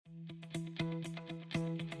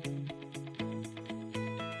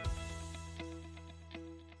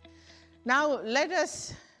Now let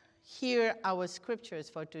us hear our scriptures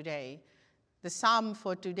for today. The psalm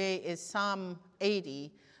for today is Psalm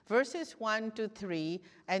 80, verses 1 to 3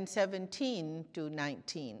 and 17 to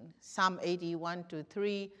 19. Psalm 80, 1 to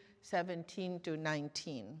 3, 17 to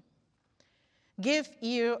 19. Give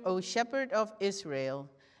ear, O shepherd of Israel,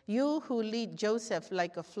 you who lead Joseph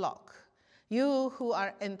like a flock. You who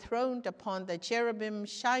are enthroned upon the cherubim,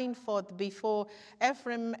 shine forth before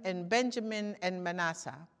Ephraim and Benjamin and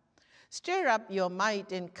Manasseh. Stir up your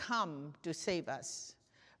might and come to save us.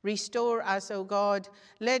 Restore us, O God.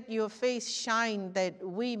 Let your face shine that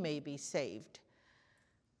we may be saved.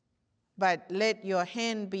 But let your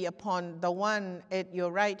hand be upon the one at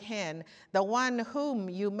your right hand, the one whom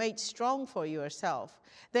you made strong for yourself.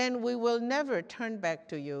 Then we will never turn back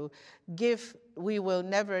to you. We will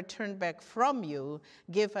never turn back from you.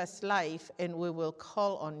 Give us life, and we will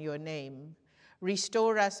call on your name.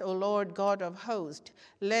 Restore us, O Lord God of hosts.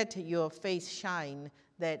 Let your face shine,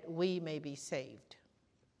 that we may be saved.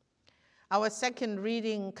 Our second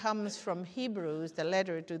reading comes from Hebrews, the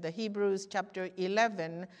letter to the Hebrews, chapter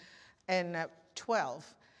 11 and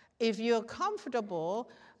 12. If you're comfortable,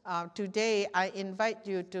 today I invite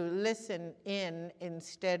you to listen in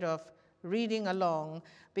instead of reading along,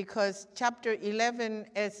 because chapter 11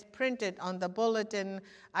 is printed on the bulletin.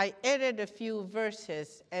 I added a few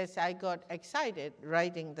verses as I got excited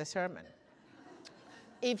writing the sermon.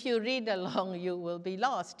 If you read along, you will be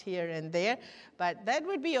lost here and there, but that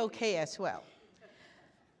would be okay as well.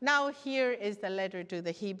 Now here is the letter to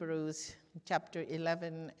the Hebrews, chapter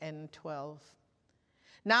 11 and 12.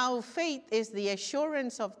 Now faith is the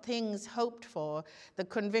assurance of things hoped for, the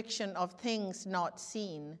conviction of things not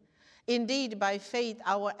seen. Indeed, by faith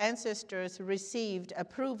our ancestors received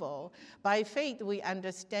approval. By faith we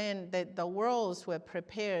understand that the worlds were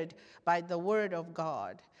prepared by the word of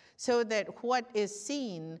God, so that what is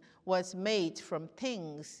seen was made from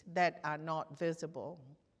things that are not visible.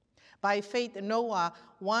 By faith, Noah,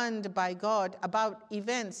 warned by God about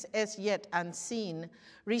events as yet unseen,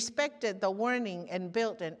 respected the warning and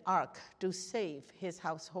built an ark to save his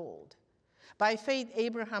household. By faith,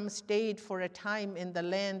 Abraham stayed for a time in the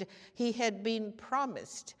land he had been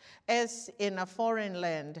promised, as in a foreign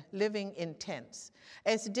land, living in tents,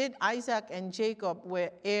 as did Isaac and Jacob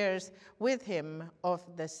were heirs with him of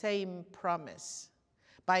the same promise.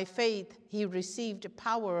 By faith, he received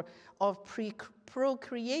power of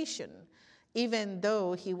procreation, even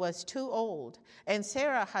though he was too old, and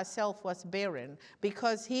Sarah herself was barren,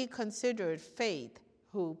 because he considered faith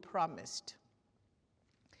who promised.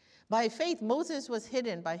 By faith, Moses was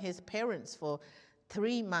hidden by his parents for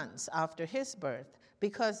 3 months after his birth,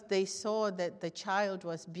 because they saw that the child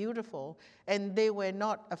was beautiful, and they were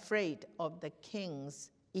not afraid of the king's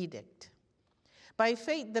edict. By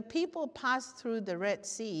faith, the people passed through the Red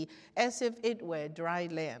Sea as if it were dry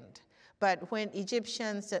land. But when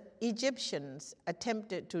Egyptians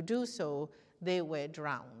attempted to do so, they were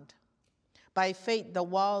drowned. By faith, the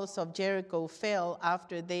walls of Jericho fell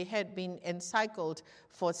after they had been encircled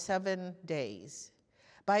for 7 days.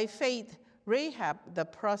 By faith, Rahab the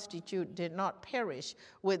prostitute did not perish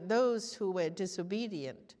with those who were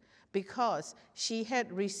disobedient, because she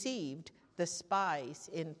had received the spies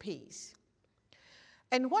in peace.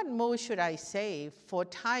 And what more should I say? For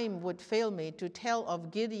time would fail me to tell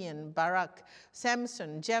of Gideon, Barak,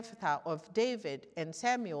 Samson, Jephthah, of David and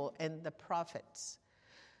Samuel and the prophets,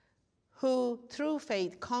 who through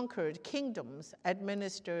faith conquered kingdoms,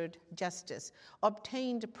 administered justice,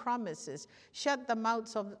 obtained promises, shut the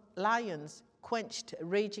mouths of lions, quenched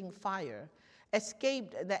raging fire,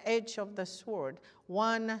 escaped the edge of the sword,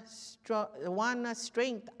 won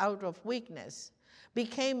strength out of weakness,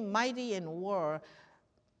 became mighty in war,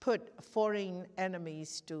 put foreign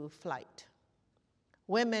enemies to flight.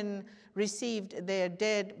 Women received their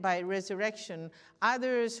dead by resurrection.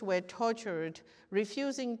 Others were tortured,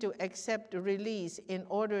 refusing to accept release in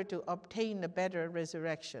order to obtain a better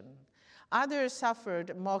resurrection. Others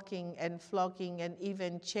suffered mocking and flogging and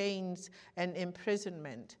even chains and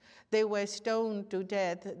imprisonment. They were stoned to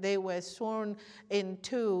death. They were sawn in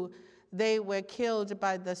two. They were killed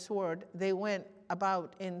by the sword. They went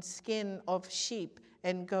about in skin of sheep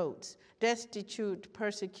and goats, destitute,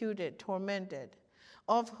 persecuted, tormented,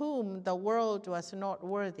 of whom the world was not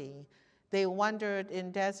worthy. They wandered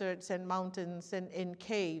in deserts and mountains and in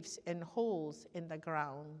caves and holes in the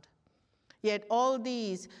ground. Yet all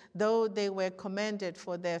these, though they were commended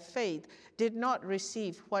for their faith, did not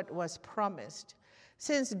receive what was promised,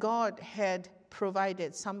 since God had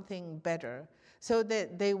provided something better, so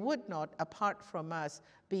that they would not, apart from us,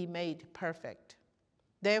 be made perfect.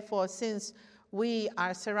 Therefore, since we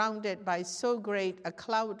are surrounded by so great a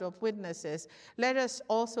cloud of witnesses, let us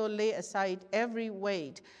also lay aside every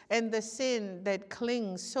weight and the sin that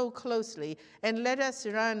clings so closely, and let us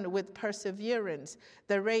run with perseverance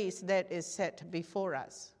the race that is set before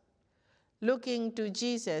us. Looking to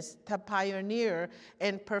Jesus, the pioneer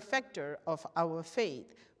and perfecter of our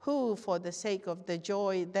faith, who, for the sake of the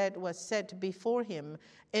joy that was set before him,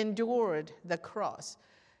 endured the cross,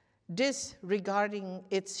 disregarding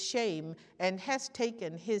its shame, and has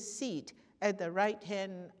taken his seat at the right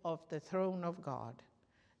hand of the throne of God.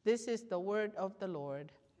 This is the word of the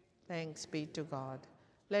Lord. Thanks be to God.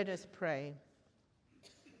 Let us pray.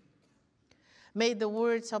 May the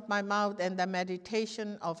words of my mouth and the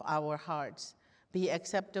meditation of our hearts be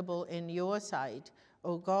acceptable in your sight,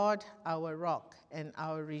 O God, our rock and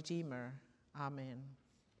our Redeemer. Amen.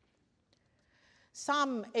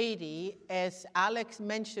 Psalm 80, as Alex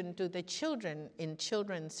mentioned to the children in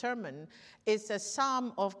children's sermon, is a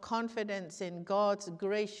psalm of confidence in God's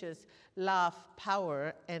gracious love,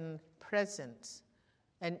 power, and presence,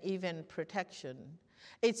 and even protection.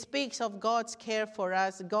 It speaks of God's care for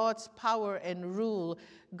us, God's power and rule,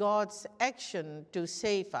 God's action to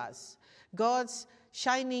save us, God's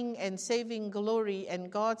shining and saving glory,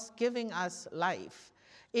 and God's giving us life.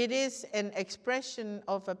 It is an expression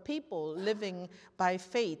of a people living by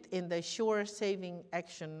faith in the sure saving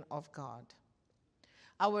action of God.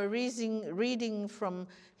 Our reading from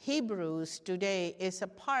Hebrews today is a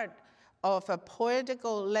part of a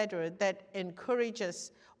poetical letter that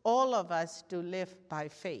encourages all of us to live by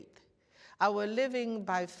faith. Our living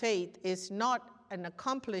by faith is not an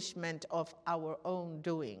accomplishment of our own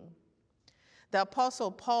doing. The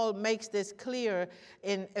Apostle Paul makes this clear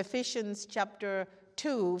in Ephesians chapter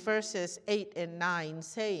 2, verses 8 and 9,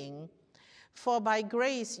 saying, "For by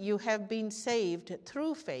grace you have been saved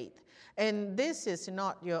through faith, and this is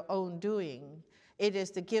not your own doing. It is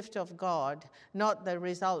the gift of God, not the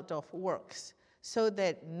result of works, so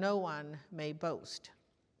that no one may boast."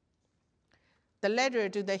 The letter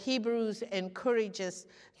to the Hebrews encourages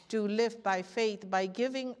to live by faith by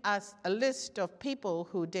giving us a list of people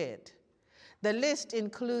who did. The list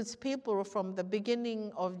includes people from the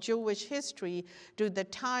beginning of Jewish history to the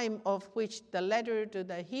time of which the letter to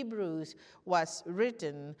the Hebrews was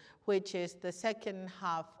written, which is the second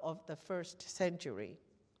half of the 1st century.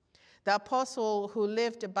 The apostles who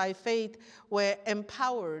lived by faith were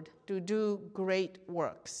empowered to do great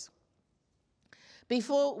works.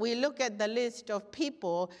 Before we look at the list of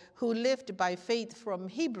people who lived by faith from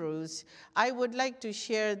Hebrews, I would like to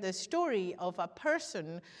share the story of a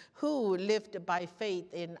person who lived by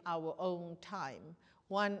faith in our own time,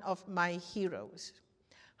 one of my heroes.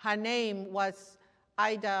 Her name was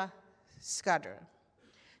Ida Scudder.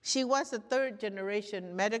 She was a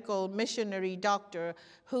third-generation medical missionary doctor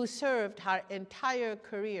who served her entire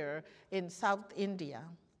career in South India.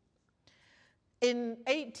 In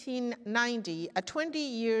 1890, a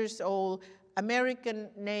 20-year-old American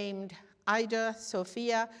named Ida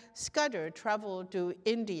Sophia Scudder traveled to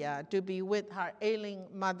India to be with her ailing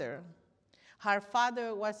mother. Her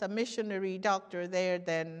father was a missionary doctor there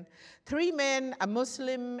then. 3 men, a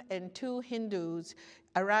Muslim and 2 Hindus,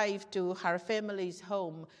 arrived to her family's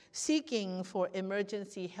home seeking for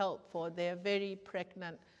emergency help for their very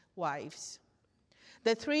pregnant wives.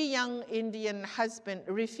 The 3 young Indian husbands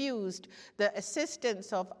refused the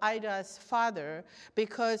assistance of Ida's father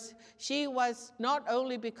because he was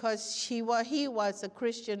a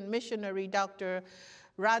Christian missionary doctor,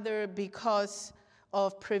 rather because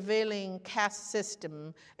of prevailing caste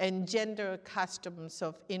system and gender customs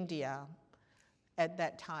of India at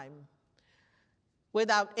that time.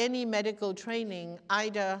 Without any medical training,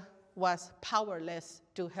 Ida was powerless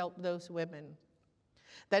to help those women.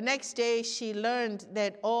 The next day, she learned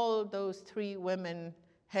that all those 3 women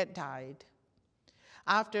had died.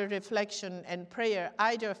 After reflection and prayer,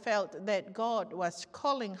 Ida felt that God was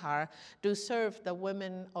calling her to serve the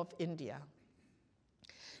women of India.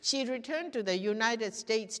 She returned to the United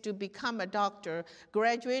States to become a doctor,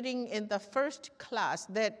 graduating in the first class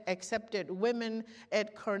that accepted women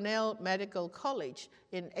at Cornell Medical College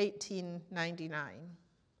in 1899.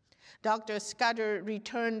 Dr. Scudder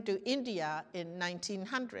returned to India in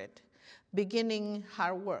 1900, beginning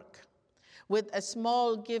her work. With a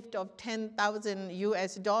small gift of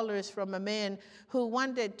 $10,000 from a man who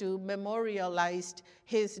wanted to memorialize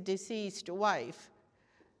his deceased wife,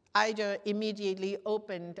 Ida immediately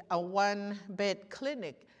opened a 1-bed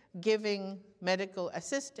clinic giving medical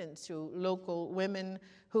assistance to local women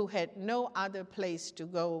who had no other place to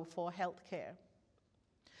go for health care.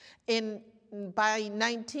 By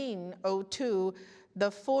 1902,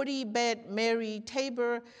 the 40-bed Mary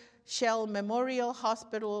Tabor Shell Memorial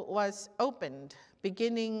Hospital was opened,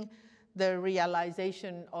 beginning the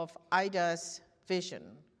realization of Ida's vision,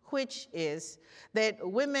 which is that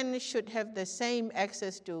women should have the same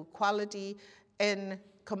access to quality and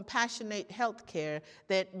compassionate health care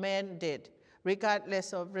that men did,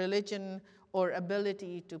 regardless of religion or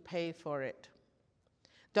ability to pay for it.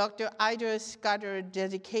 Dr. Ida Scudder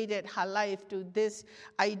dedicated her life to this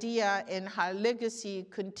idea, and her legacy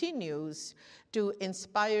continues to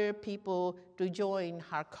inspire people to join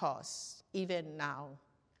her cause, even now.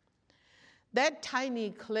 That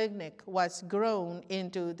tiny clinic was grown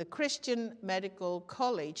into the Christian Medical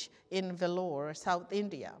College in Vellore, South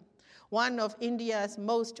India, one of India's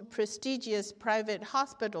most prestigious private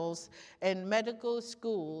hospitals and medical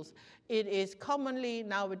schools. It is commonly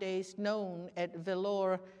nowadays known as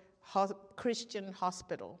Vellore Christian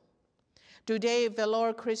Hospital. Today,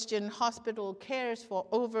 Vellore Christian Hospital cares for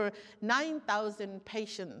over 9,000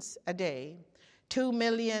 patients a day, 2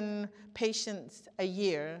 million patients a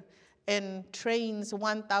year, and trains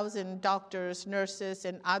 1,000 doctors, nurses,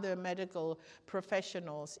 and other medical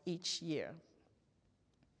professionals each year.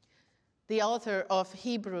 The author of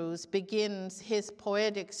Hebrews begins his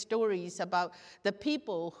poetic stories about the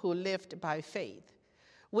people who lived by faith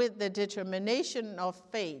with the determination of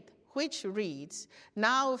faith, which reads,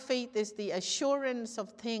 "Now faith is the assurance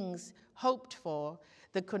of things hoped for,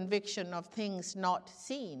 the conviction of things not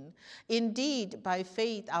seen. Indeed, by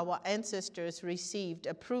faith our ancestors received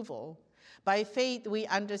approval. By faith we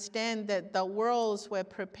understand that the worlds were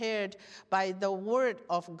prepared by the word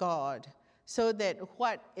of God, so that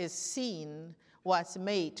what is seen was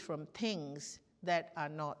made from things that are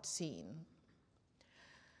not seen."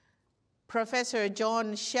 Professor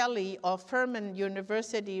John Shelley of Furman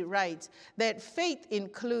University writes that faith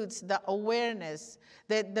includes the awareness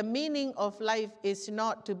that the meaning of life is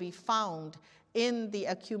not to be found in the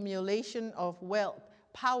accumulation of wealth,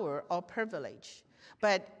 power, or privilege,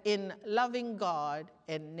 but in loving God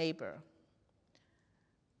and neighbor.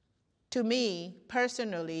 To me,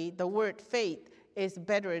 personally, the word faith is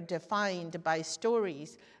better defined by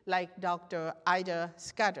stories like Dr. Ida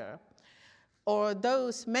Scudder, or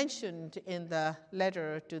those mentioned in the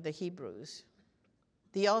letter to the Hebrews.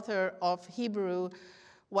 The author of Hebrew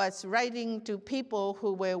was writing to people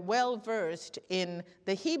who were well-versed in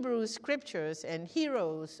the Hebrew scriptures and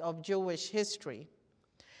heroes of Jewish history.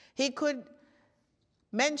 He could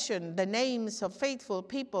mention the names of faithful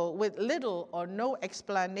people with little or no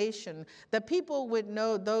explanation. The people would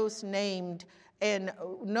know those named and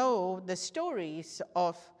know the stories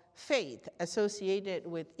of faith associated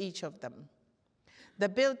with each of them. The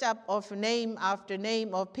build-up of name after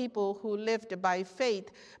name of people who lived by faith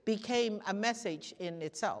became a message in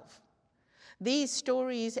itself. These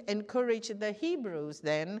stories encourage the Hebrews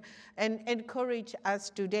then and encourage us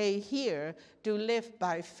today here to live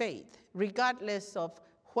by faith, regardless of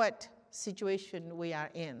what situation we are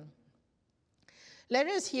in. Let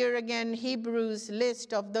us hear again Hebrews'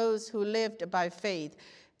 list of those who lived by faith.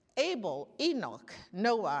 Abel, Enoch,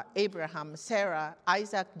 Noah, Abraham, Sarah,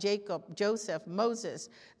 Isaac, Jacob, Joseph, Moses,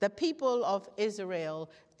 the people of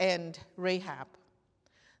Israel, and Rahab.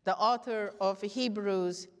 The author of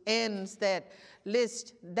Hebrews ends that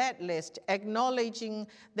list, acknowledging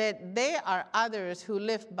that there are others who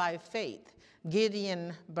live by faith: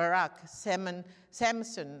 Gideon, Barak,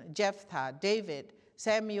 Samson, Jephthah, David,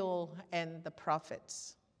 Samuel, and the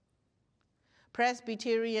prophets.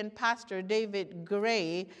 Presbyterian pastor David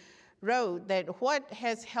Gray wrote that what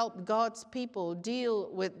has helped God's people deal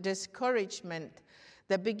with discouragement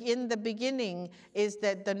in the beginning is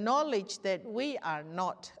that the knowledge that we are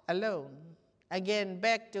not alone. Again,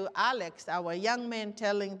 back to Alex, our young man,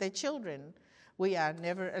 telling the children, we are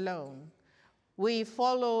never alone. We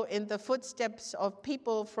follow in the footsteps of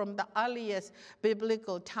people from the earliest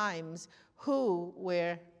biblical times who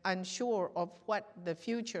were unsure of what the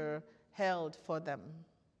future held for them.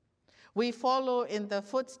 We follow in the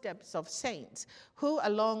footsteps of saints who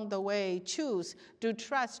along the way choose to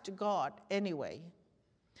trust God anyway.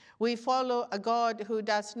 We follow a God who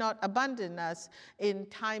does not abandon us in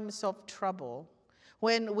times of trouble.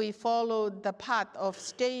 When we follow the path of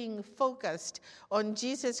staying focused on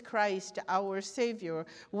Jesus Christ, our Savior,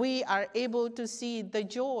 we are able to see the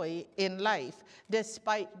joy in life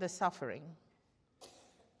despite the suffering.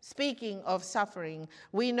 Speaking of suffering,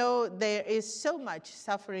 we know there is so much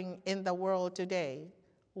suffering in the world today: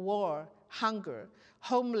 war, hunger,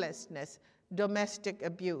 homelessness, domestic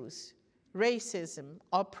abuse, racism,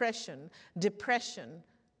 oppression, depression,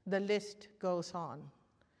 the list goes on.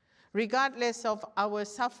 Regardless of our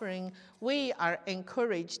suffering, we are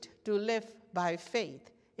encouraged to live by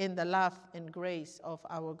faith in the love and grace of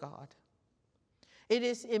our God. It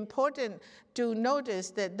is important to notice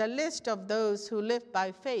that the list of those who live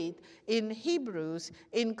by faith in Hebrews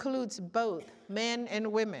includes both men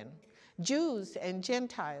and women, Jews and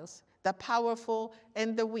Gentiles, the powerful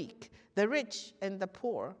and the weak, the rich and the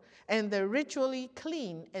poor, and the ritually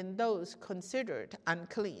clean and those considered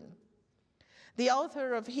unclean. The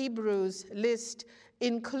author of Hebrews list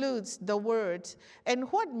includes the words,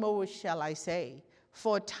 "And what more shall I say?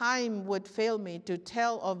 For time would fail me to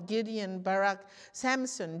tell of Gideon, Barak,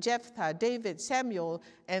 Samson, Jephthah, David, Samuel,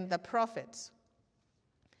 and the prophets."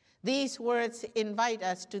 These words invite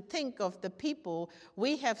us to think of the people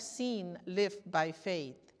we have seen live by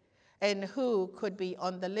faith and who could be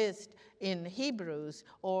on the list in Hebrews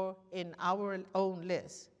or in our own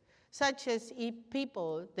list, such as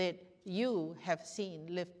people that you have seen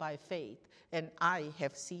live by faith and I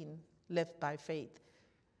have seen live by faith.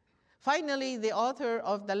 Finally, the author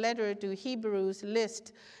of the letter to Hebrews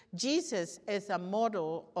lists Jesus as a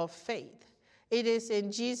model of faith. It is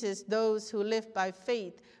in Jesus those who live by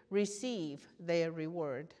faith receive their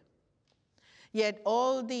reward. Yet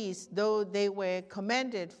all these, though they were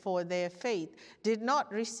commended for their faith, did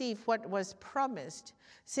not receive what was promised,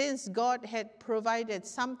 since God had provided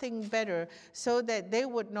something better so that they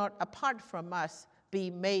would not, apart from us, be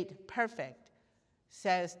made perfect,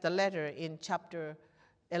 says the letter in chapter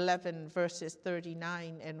 11, verses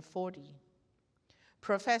 39 and 40.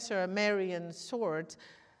 Professor Marion Swords,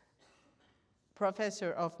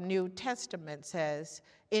 professor of New Testament, says,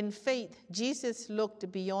 "In faith, Jesus looked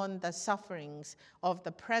beyond the sufferings of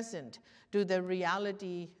the present to the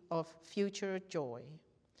reality of future joy.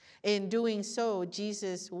 In doing so,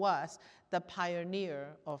 Jesus was the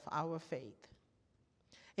pioneer of our faith."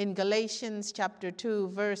 In Galatians chapter 2,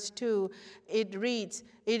 verse 2, it reads,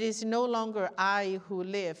 "It is no longer I who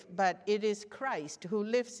live, but it is Christ who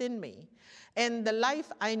lives in me. And the life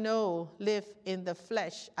I know live in the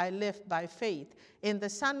flesh, I live by faith in the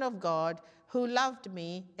Son of God who loved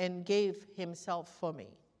me and gave himself for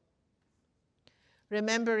me."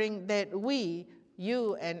 Remembering that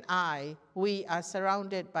you and I, we are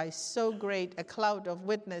surrounded by so great a cloud of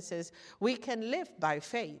witnesses, we can live by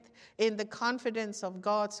faith in the confidence of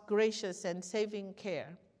God's gracious and saving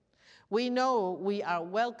care. We know we are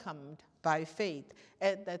welcomed by faith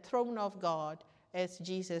at the throne of God as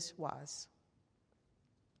Jesus was.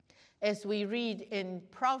 As we read in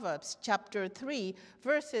Proverbs chapter 3,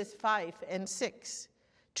 verses 5 and 6,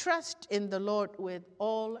 "Trust in the Lord with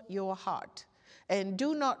all your heart, and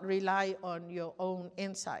do not rely on your own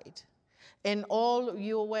insight. In all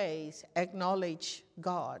your ways acknowledge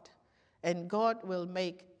God, and God will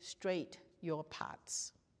make straight your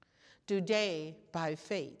paths." Today, by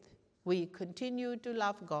faith, we continue to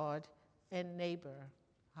love God and neighbor.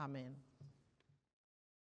 Amen.